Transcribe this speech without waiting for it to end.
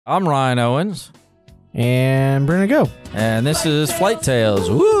I'm Ryan Owens. And Brennan, go. And this is Flight Tales.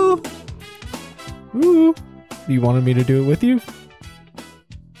 Woo! Woo! You wanted me to do it with you?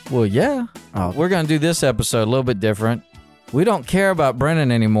 Well, yeah. Oh. We're going to do this episode a little bit different. We don't care about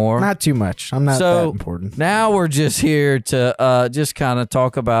Brennan anymore. Not too much. I'm not that important. Now we're just here to just kind of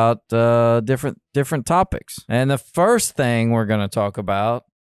talk about different topics. And the first thing we're going to talk about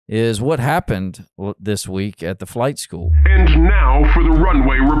is what happened this week at the flight school. And now for the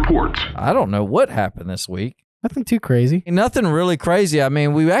runway report. I don't know what happened this week. Nothing too crazy. Nothing really crazy. I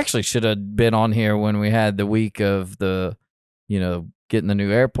mean, we actually should have been on here when we had the week of the, getting the new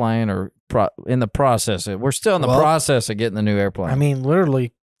airplane or in the process. We're still in the process of getting the new airplane. I mean,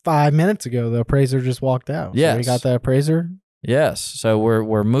 literally 5 minutes ago, the appraiser just walked out. Yes. So we got the appraiser. Yes. So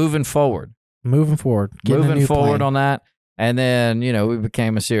we're moving forward. Moving forward. Moving forward on that. And then, we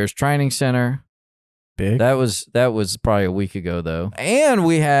became a Sears training center. Big. That was probably a week ago though. And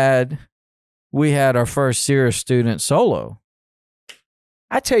we had our first Sears student solo.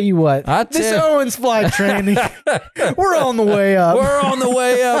 I tell you what, this Owens Flight Training, we're on the way up. We're on the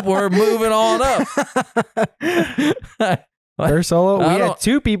way up. We're moving on up. First solo. We had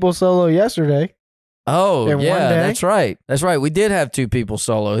 2 people solo yesterday. Oh, yeah, that's right. That's right. We did have 2 people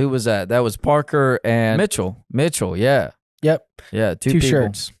solo. Who was that? That was Parker and Mitchell. Mitchell, yeah. Yep. Yeah, 2 people.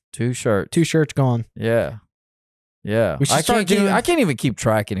 Shirts. 2 shirts. 2 shirts gone. Yeah. Yeah. We should I can't even keep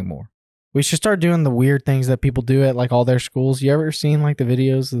track anymore. We should start doing the weird things that people do at like all their schools. You ever seen like the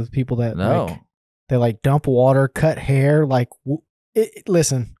videos of the people that they dump water, cut hair? Like,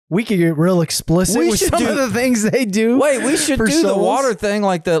 listen, we could get real explicit with some of the things they do. Wait, we should do the water thing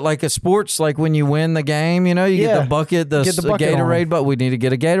like a sports, like when you win the game, you get the bucket, the Gatorade, but we need to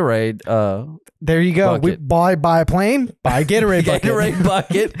get a Gatorade. There you go. Bucket. We buy a plane, buy a Gatorade bucket. Gatorade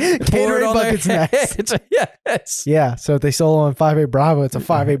bucket. Gatorade bucket's next. Yes. Yeah. So if they sold on 5A Bravo, it's a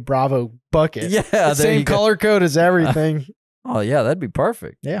 5A Bravo bucket. Yeah. Same color code as everything. Oh yeah, that'd be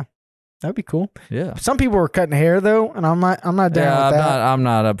perfect. Yeah. That'd be cool. Yeah. Some people were cutting hair though, and I'm not down with that. I'm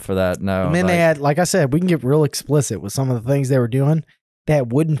not up for that. No. And then they had, like I said, we can get real explicit with some of the things they were doing. They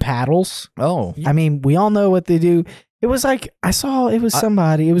had wooden paddles. Oh. I mean, we all know what they do. It was like it was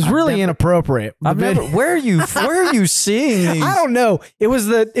somebody. It was really inappropriate. Where are you seeing these? I don't know. It was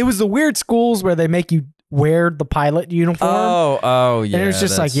the weird schools where they make you wear the pilot uniform. Oh yeah. And it was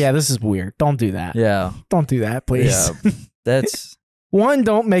just this is weird. Don't do that. Yeah. Don't do that, please. Yeah. That's 1,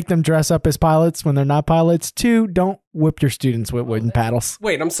 don't make them dress up as pilots when they're not pilots. 2, don't whip your students with wooden paddles.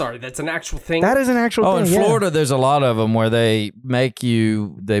 Wait, I'm sorry. That's an actual thing? That is an actual thing. Oh, in Florida, there's a lot of them where they make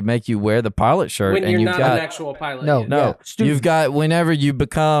you wear the pilot shirt. When and you're not an actual pilot. No. Yeah. You've got, whenever you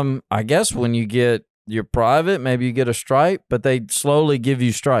become, I guess when you get your private, maybe you get a stripe, but they slowly give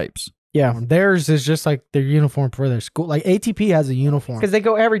you stripes. Yeah, theirs is just like their uniform for their school. Like ATP has a uniform. Because they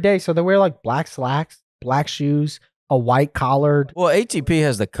go every day, so they wear like black slacks, black shoes, a white collared. Well, ATP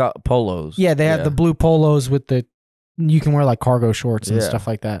has the polos. Yeah, they have the blue polos with you can wear like cargo shorts and stuff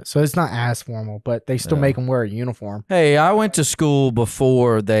like that. So it's not as formal, but they still make them wear a uniform. Hey, I went to school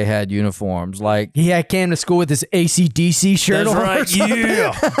before they had uniforms. Like I came to school with this AC/DC shirt on. That's right,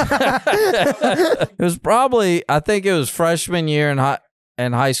 yeah. It was probably, I think it was freshman year in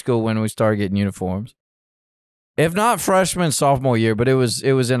high school when we started getting uniforms. If not freshman, sophomore year, but it was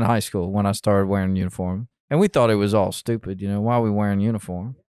in high school when I started wearing uniform. And we thought it was all stupid, why are we wearing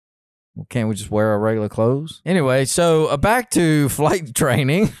uniform? Well, can't we just wear our regular clothes? Anyway, so back to flight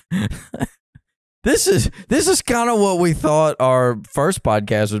training. This is kind of what we thought our first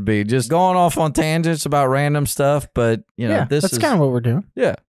podcast would be, just going off on tangents about random stuff. But that's kind of what we're doing.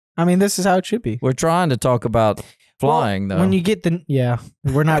 Yeah, I mean, this is how it should be. We're trying to talk about flying, though. When you get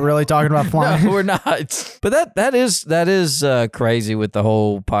we're not really talking about flying. No, we're not. But that is crazy with the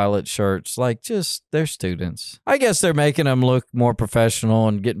whole pilot shirts. Like, just they're students. I guess they're making them look more professional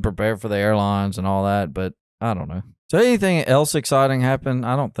and getting prepared for the airlines and all that. But I don't know. So anything else exciting happen?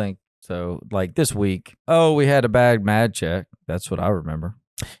 I don't think so. Like this week. Oh, we had a bad mad check. That's what I remember.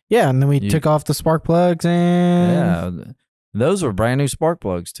 Yeah, and then we took off the spark plugs and those were brand new spark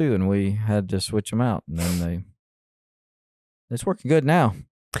plugs too, and we had to switch them out, and then it's working good now.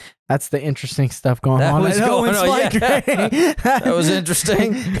 That's the interesting stuff going on. That was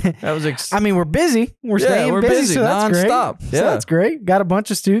interesting. That was. I mean, we're busy. We're staying busy, so that's nonstop. Great. Yeah, so that's great. Got a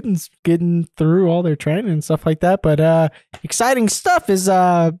bunch of students getting through all their training and stuff like that. But exciting stuff is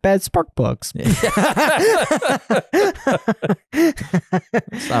bad spark plugs. It's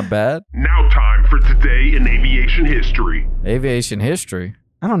not bad. Now time for Today in Aviation History. Aviation history.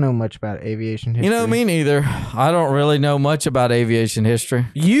 I don't know much about aviation history. You know, me neither. I don't really know much about aviation history.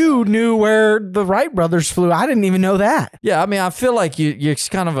 You knew where the Wright brothers flew. I didn't even know that. Yeah, I mean, I feel like it's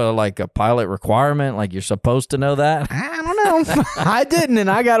kind of a pilot requirement. Like you're supposed to know that. I don't know. I didn't, and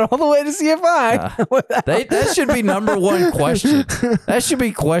I got all the way to CFI. That should be number one question. That should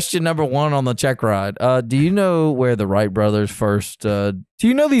be question number one on the check ride. Do you know where the Wright brothers first? Do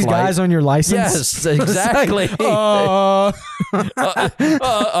you know these guys on your license? Yes, exactly.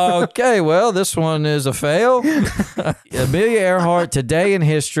 Okay, well, this one is a fail. Amelia Earhart, today in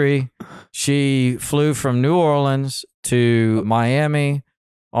history, she flew from New Orleans to Miami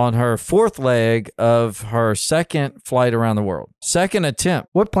on her fourth leg of her second flight around the world. Second attempt.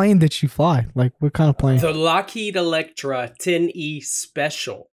 What plane did she fly? Like, what kind of plane? The Lockheed Electra 10E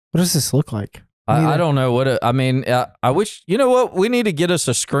Special. What does this look like? I don't know what I mean. I wish, you know what? We need to get us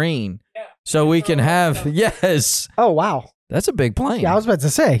a screen so we can have, yes. Oh, wow. That's a big plane. Yeah, I was about to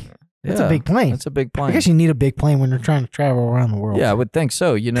say. That's a big plane. That's a big plane. I guess you need a big plane when you're trying to travel around the world. Yeah, I would think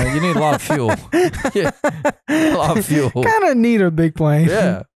so. You know, you need a lot of fuel. Yeah, a lot of fuel. Kind of need a big plane.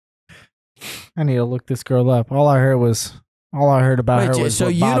 Yeah. I need to look this girl up. All I heard about her was so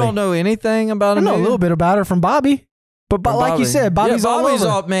you Bobby. Don't know anything about her? I know a little bit about her from Bobby. But like you said, Bobby's all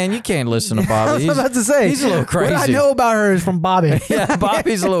over. Man, you can't listen to Bobby. I was about to say. He's a little crazy. What I know about her is from Bobby. Yeah,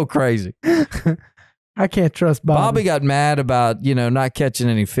 Bobby's a little crazy. I can't trust Bobby. Bobby got mad about, not catching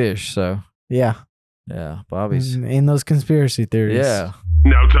any fish, so. Yeah. Yeah, Bobby's. In those conspiracy theories. Yeah.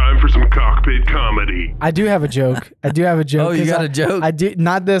 Now time for some cockpit comedy. I do have a joke. Oh, you got a joke? I do,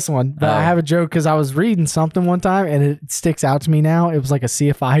 not this one, but I have a joke because I was reading something one time and it sticks out to me now. It was like a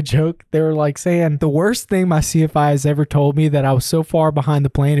CFI joke. They were like saying, the worst thing my CFI has ever told me that I was so far behind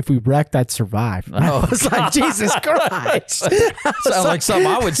the plane, if we wrecked, I'd survive. I was like, Jesus Christ. Sounds like something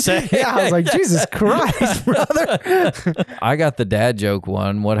I would say. Yeah, I was like, Jesus Christ, brother. I got the dad joke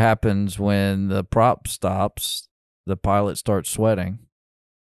one. What happens when the prop stops, the pilot starts sweating?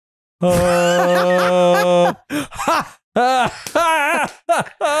 That's a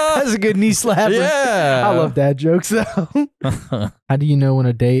good knee slapper. Yeah. I love dad jokes though. How do you know when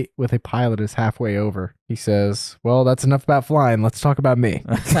a date with a pilot is halfway over? He says, well, that's enough about flying. Let's talk about me.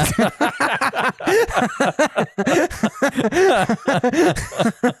 That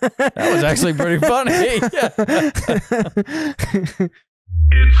was actually pretty funny.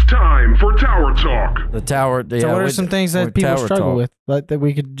 It's time for Tower Talk. The tower. Yeah, so what are some things that people struggle with that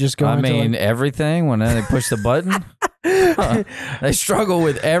we could just go into? I mean, everything. When they push the button. They struggle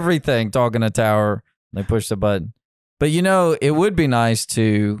with everything talking to tower. They push the button. But, it would be nice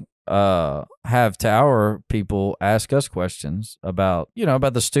to have tower people ask us questions about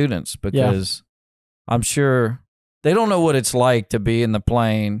the students because I'm sure they don't know what it's like to be in the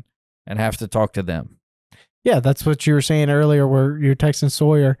plane and have to talk to them. Yeah, that's what you were saying earlier where you're texting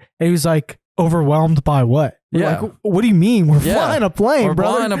Sawyer. And he was like, overwhelmed by what? Yeah. Like, what do you mean? We're flying a plane, We're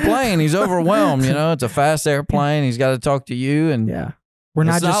brother. flying a plane. He's overwhelmed. It's a fast airplane. He's got to talk to you. And we're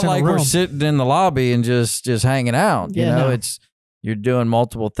not it's just not like in a room. we're sitting in the lobby and just hanging out. It's you're doing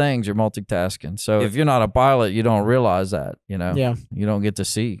multiple things. You're multitasking. So if you're not a pilot, you don't realize that. Yeah. You don't get to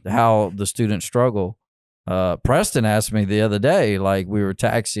see how the students struggle. Preston asked me the other day, like we were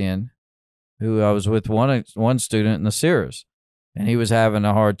taxiing. I was with one student in the Cirrus, and he was having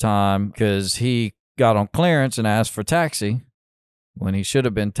a hard time because he got on clearance and asked for taxi when he should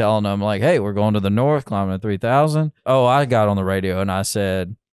have been telling them, like, hey, we're going to the north, climbing to 3,000. Oh, I got on the radio and I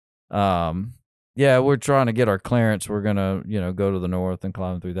said, yeah, we're trying to get our clearance. We're going to, go to the north and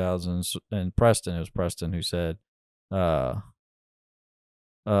climb 3,000. And it was Preston who said, oh,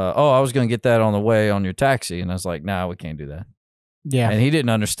 I was going to get that on the way on your taxi. And I was like, nah, we can't do that. Yeah. And he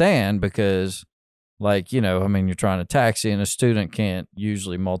didn't understand because, you're trying to taxi and a student can't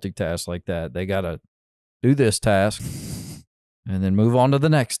usually multitask like that. They got to do this task and then move on to the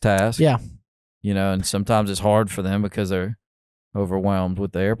next task. Yeah. And sometimes it's hard for them because they're overwhelmed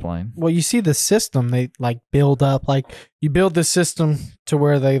with the airplane. Well, you see the system, they build up, you build the system to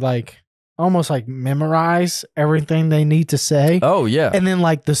where they almost memorize everything they need to say. Oh, yeah. And then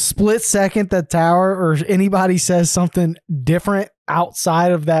the split second that tower or anybody says something different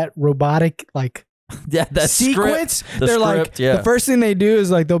outside of that robotic that sequence, script, they're script, the first thing they do is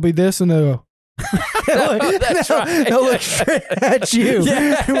they'll be this and they'll go. They'll look straight at you.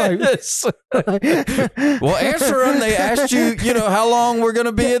 Yes. Well, answer them. They asked you, how long we're going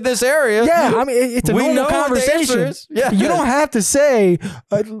to be in this area. Yeah, I mean, it's a normal conversation. Yeah. You don't have to say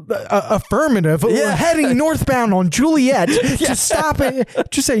affirmative. Yeah. Heading northbound on Juliet. Just stop it.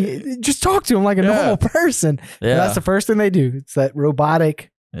 Just talk to him like a normal person. Yeah. And that's the first thing they do. It's that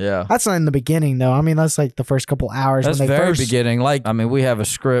robotic Yeah. That's not in the beginning, though. I mean, that's like the first couple hours. That's when they very first... beginning. Like, I mean, we have a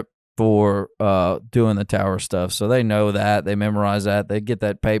script for doing the tower stuff, so they know that. They memorize that. They get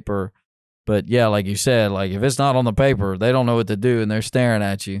that paper. But yeah, like you said, like if it's not on the paper, they don't know what to do, and they're staring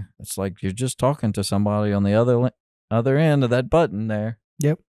at you. It's like you're just talking to somebody on the other end of that button there.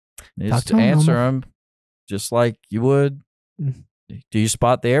 Yep. You just answer them just like you would. Do you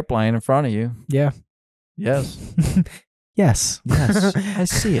spot the airplane in front of you? Yeah. Yes. Yes. Yes. I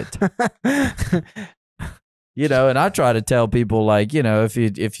see it. You know, and I try to tell people, like, you know, if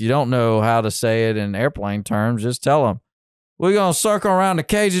you don't know how to say it in airplane terms, just tell them, we're going to circle around the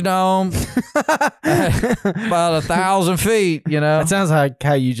Cajun Dome about 1,000 feet, you know. That sounds like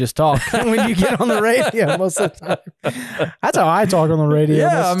how you just talk when you get on the radio most of the time. That's how I talk on the radio.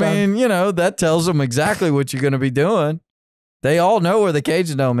 Yeah, I mean, you know, that tells them exactly what you're going to be doing. They all know where the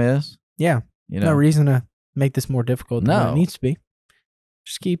Cajun Dome is. Yeah. You know? No reason to make this more difficult than it needs to be.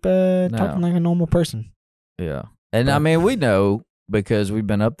 Just keep talking like a normal person. Yeah. And I mean, we know, because we've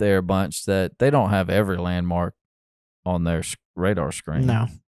been up there a bunch, that they don't have every landmark on their radar screen. No.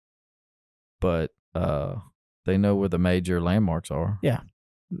 But they know where the major landmarks are. Yeah.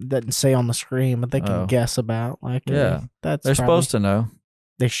 Doesn't say on the screen, but they can guess about. Like, yeah. They're supposed to know.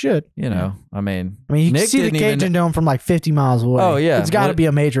 They should. You know, I mean, you can see the Cajun Dome from like 50 miles away. Oh, yeah. It's got to be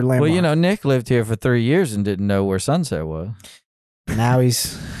a major landmark. Well, you know, Nick lived here for 3 years and didn't know where Sunset was. Now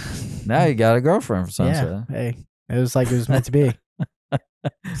he's... Now he got a girlfriend for Sunset. Yeah. Hey, it was like it was meant to be.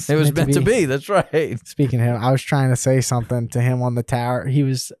 It was meant to be. That's right. Speaking of him, I was trying to say something to him on the tower.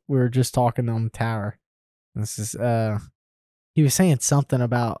 We were just talking on the tower. This is he was saying something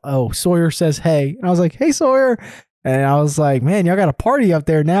about, Sawyer says hey. And I was like, hey Sawyer. And I was like, man, y'all got a party up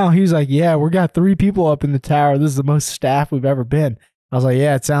there now. He was like, yeah, we got 3 people up in the tower. This is the most staff we've ever been. I was like,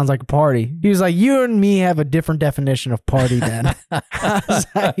 yeah, it sounds like a party. He was like, you and me have a different definition of party then. I was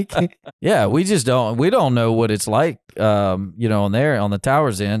like, yeah, we don't know what it's like, you know, on the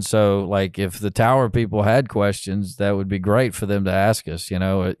tower's end. So like if the tower people had questions, that would be great for them to ask us, you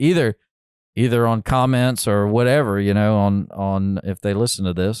know, either on comments or whatever, you know, on if they listen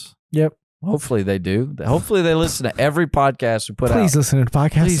to this. Yep. Hopefully they do. Hopefully they listen to every podcast we put out. Please listen to the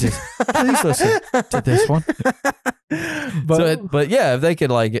podcast. Please listen to this one. But yeah, if they could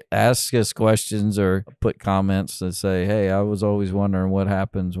like ask us questions or put comments that say, hey, I was always wondering what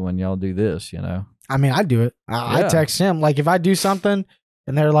happens when y'all do this, you know. I mean, I do it. I text him. Like if I do something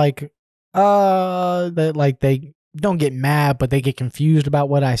and they're like, they don't get mad, but they get confused about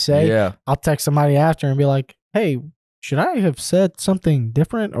what I say. Yeah. I'll text somebody after and be like, hey, should I have said something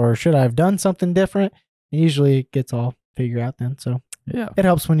different or should I have done something different? And usually it gets all figured out then. So yeah, it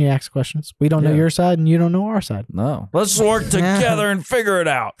helps when you ask questions. We don't know your side and you don't know our side. No. Let's work together and figure it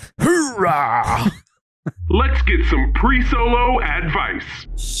out. Hoorah! Let's get some pre-solo advice.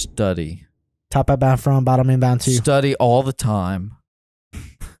 Study. Top outbound from, bottom inbound to. Study all the time.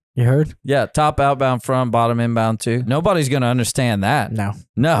 You heard? Yeah, top outbound from, bottom inbound to. Nobody's going to understand that.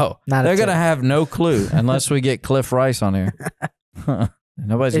 No. They're going to have no clue unless we get Cliff Rice on here.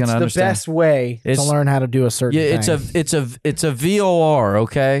 Nobody's going to understand. It's the best way to learn how to do a certain thing. It's a VOR,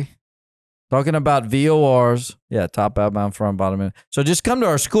 okay? Talking about VORs. Yeah, top outbound from, bottom inbound. So just come to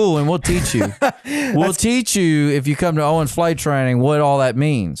our school and we'll teach you. We'll teach you, if you come to Owens Flight Training, what all that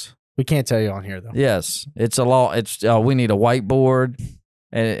means. We can't tell you on here, though. Yes. It's a law. We need a whiteboard.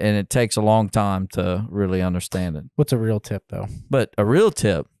 And it takes a long time to really understand it. What's a real tip, though? But a real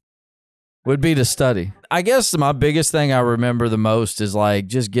tip would be to study. I guess my biggest thing I remember the most is like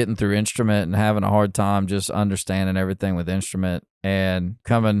just getting through instrument and having a hard time just understanding everything with instrument and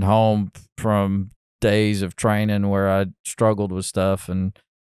coming home from days of training where I struggled with stuff and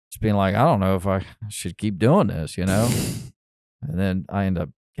just being like, I don't know if I should keep doing this, you know? And then I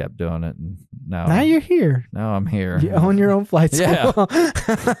kept doing it, and now you're here. Now I'm here. You own your own flight school.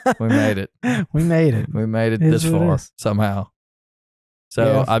 Yeah. We made it. We made it this far somehow.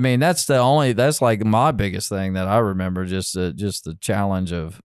 So I mean, that's like my biggest thing that I remember. Just the challenge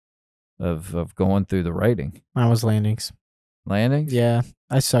of going through the rating. Mine was landings. Landings? Yeah,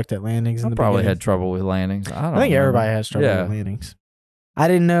 I sucked at landings. I probably had trouble with landings. I think everybody has trouble with landings. I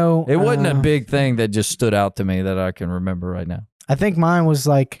didn't know. It wasn't a big thing that just stood out to me that I can remember right now. I think mine was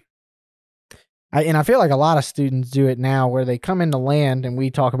like, I feel like a lot of students do it now where they come into land and we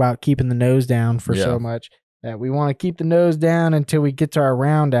talk about keeping the nose down for so much that we want to keep the nose down until we get to our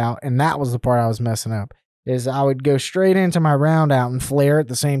round out. And that was the part I was messing up, is I would go straight into my round out and flare at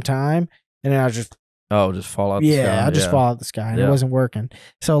the same time. And then I was just fall out the sky. Yeah, I just fall out the sky and it wasn't working.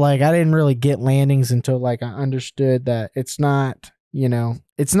 So like I didn't really get landings until like I understood that it's not,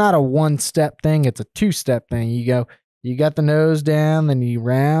 it's not a 1-step thing. It's a 2-step thing. You go You got the nose down, then you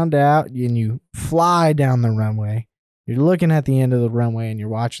round out and you fly down the runway. You're looking at the end of the runway and you're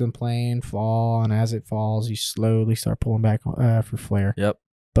watching the plane fall. And as it falls, you slowly start pulling back for flare. Yep.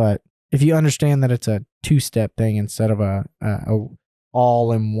 But if you understand that it's a 2-step thing instead of a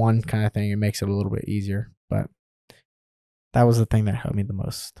all-in-one kind of thing, it makes it a little bit easier. But that was the thing that helped me the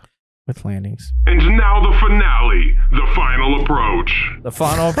most with landings. And now the finale, the final approach. The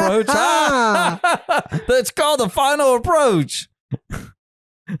final approach? That's called the final approach.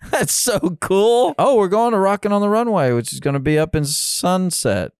 That's so cool. Oh, we're going to Rockin' on the Runway, which is going to be up in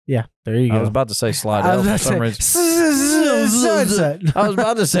Sunset. Yeah, there you go. I was about to say Slidell for some reason. Sunset. I was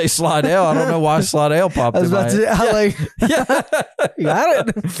about to say Slidell. I don't know why Slidell popped in my head. You got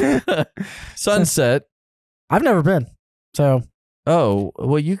it. Sunset. I've never been, so. Oh,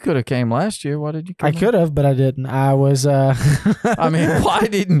 well, you could have came last year. Why did you come? I could have, but I didn't. I was I mean,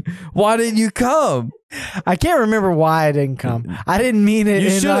 why didn't you come? I can't remember why I didn't come. I didn't mean it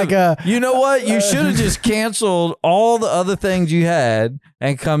in like a... You know what? You should have just canceled all the other things you had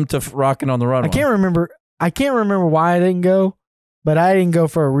and come to Rockin' on the Runway. I can't remember why I didn't go, but I didn't go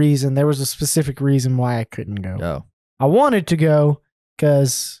for a reason. There was a specific reason why I couldn't go. Oh. I wanted to go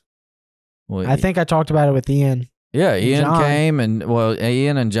because I think I talked about it with Ian. Yeah, Ian came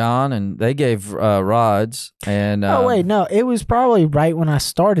Ian and John, and they gave rides. And oh wait, no, it was probably right when I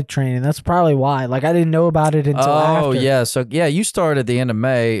started training. That's probably why. Like I didn't know about it until after. Oh yeah, so yeah, you started at the end of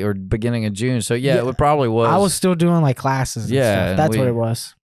May or beginning of June. So yeah, it probably was. I was still doing like classes. And stuff. That's what it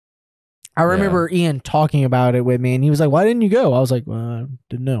was. I remember Ian talking about it with me, and he was like, "Why didn't you go?" I was like, "Well, I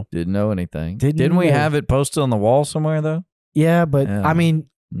didn't know. Didn't know anything. Didn't we have it posted on the wall somewhere though? Yeah, but I mean,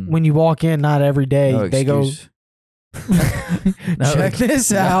 when you walk in, not every day they go. Check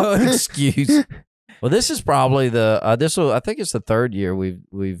this out. No excuse. Well, this is probably I think it's the third year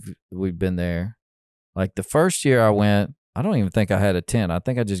we've been there. Like the first year I went, I don't even think I had a tent. I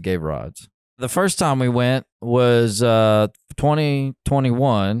think I just gave rides. The first time we went was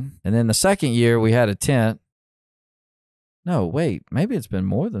 2021, and then the second year we had a tent. No, wait, maybe it's been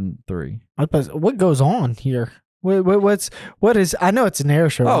more than 3. What goes on here? What is? I know it's an air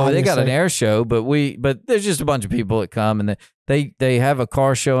show. Oh, obviously. They got an air show, but there's just a bunch of people that come, and they have a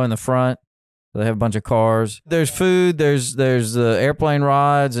car show in the front. They have a bunch of cars. There's food. There's the airplane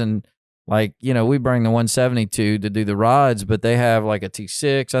rides, and like we bring the 172 to do the rides, but they have like a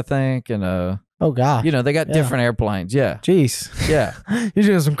T6, I think, and oh god, they got different airplanes. Yeah, jeez, yeah, you're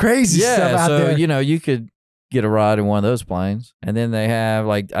doing some crazy stuff out there. You could get a ride in one of those planes. And then they have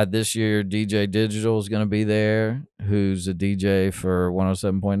like this year DJ Digital is going to be there, who's a DJ for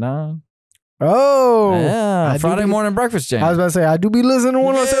 107.9. Oh yeah, Friday morning breakfast jam. I was about to say I do be listening to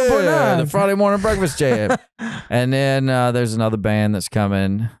 107.9. The Friday morning breakfast jam. And then there's another band that's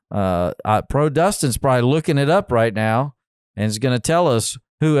coming. Pro Dustin's probably looking it up right now and is going to tell us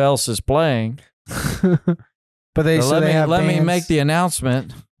who else is playing. But let me make the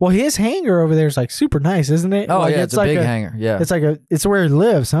announcement. Well, his hangar over there is like super nice, isn't it? Oh like, yeah, it's a big hangar. Yeah, it's where he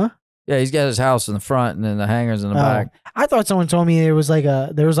lives, huh? Yeah, he's got his house in the front, and then the hangar's in the back. I thought someone told me there was like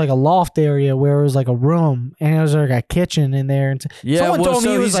a loft area where it was like a room, and there was like a kitchen in there. And someone told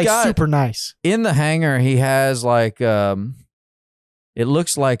me it was like super nice. In the hangar, he has like it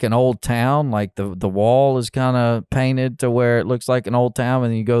looks like an old town. Like the wall is kind of painted to where it looks like an old town,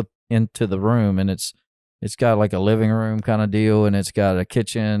 and then you go into the room, and it's got like a living room kind of deal, and it's got a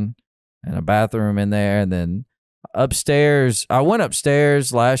kitchen and a bathroom in there. And then upstairs, I went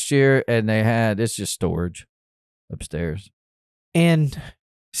upstairs last year, and it's just storage upstairs. And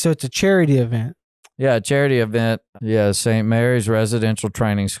so it's a charity event. Yeah, a charity event. Yeah, St. Mary's Residential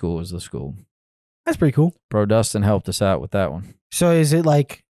Training School is the school. That's pretty cool. Pro Dustin helped us out with that one. So is it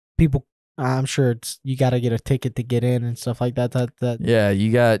like people... I'm sure you got to get a ticket to get in and stuff like that. Yeah,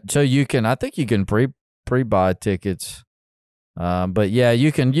 I think you can pre-buy tickets. But yeah,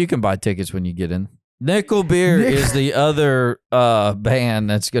 you can buy tickets when you get in. Nickel Beer is the other band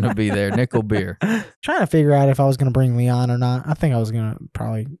that's going to be there. Nickel Beer. Trying to figure out if I was going to bring Leon or not. I think I was going to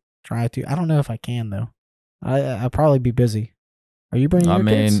probably try to. I don't know if I can though. I'll probably be busy. Are you bringing your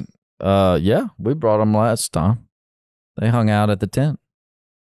kids? Yeah, we brought them last time. They hung out at the tent.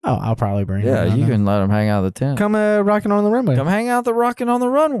 Oh, I'll probably bring them. Yeah, you can let them hang out at the tent. Come Rockin' on the Runway. Come hang out Rockin' on the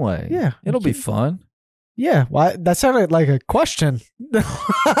Runway. Yeah. It'll be fun. Yeah, why that sounded like a question.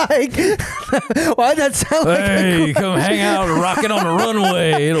 Why'd that sound like a question? Come hang out Rockin' on the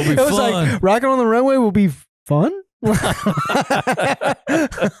Runway. It'll be fun. Like, Rockin' on the Runway will be fun? I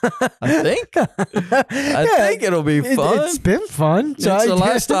think it'll be fun. It's been fun. So the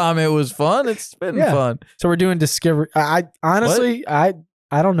last time it was fun. It's been fun. So we're doing Discovery. I honestly, I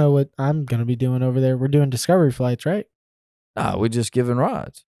don't know what I'm going to be doing over there. We're doing Discovery flights, right? No, we're just giving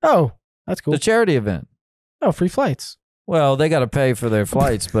rides. Oh, that's cool. The charity event. Oh, free flights. Well, they got to pay for their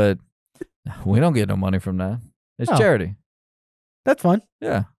flights, but we don't get no money from that. It's charity. That's fun.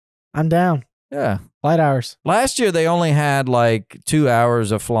 Yeah. I'm down. Yeah. Flight hours. Last year, they only had like 2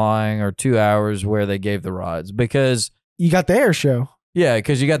 hours of flying or 2 hours where they gave the rides because... You got the air show. Yeah,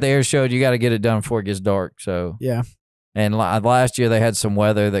 because you got the air show. You got to get it done before it gets dark. So yeah. And last year, they had some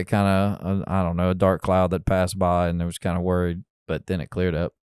weather that kind of, I don't know, a dark cloud that passed by and they was kind of worried, but then it cleared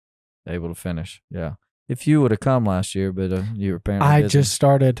up. Able to finish. Yeah. If you would have come last year, but you were apparently busy. I just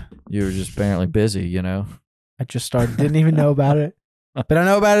started. You were just apparently busy, you know? I just started. Didn't even know about it. But I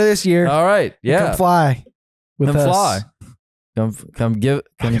know about it this year. All right. Yeah. Come fly with us. Fly. Come get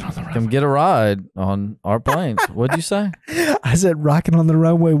a ride on our planes. What'd you say? I said rocking on the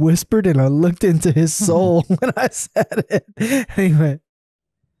runway whispered and I looked into his soul when I said it. And he went,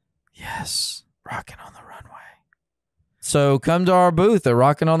 yes, rocking on the runway. So come to our booth at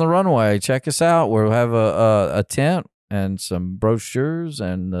Rocking on the Runway. Check us out. We'll have a tent and some brochures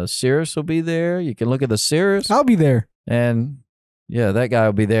and the Cirrus will be there. You can look at the Cirrus. I'll be there. And yeah, that guy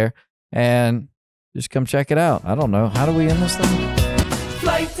will be there. And just come check it out. I don't know. How do we end this thing?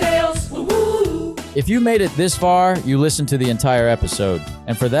 Flight Tales, woo-woo. If you made it this far, you listened to the entire episode.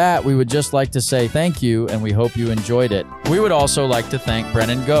 And for that, we would just like to say thank you, and we hope you enjoyed it. We would also like to thank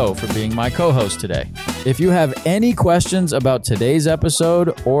Brennan Go for being my co-host today. If you have any questions about today's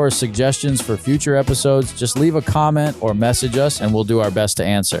episode or suggestions for future episodes, just leave a comment or message us, and we'll do our best to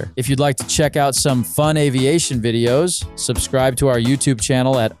answer. If you'd like to check out some fun aviation videos, subscribe to our YouTube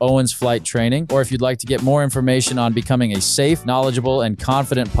channel at Owens Flight Training, or if you'd like to get more information on becoming a safe, knowledgeable, and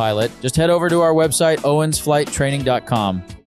confident pilot, just head over to our website, owensflighttraining.com.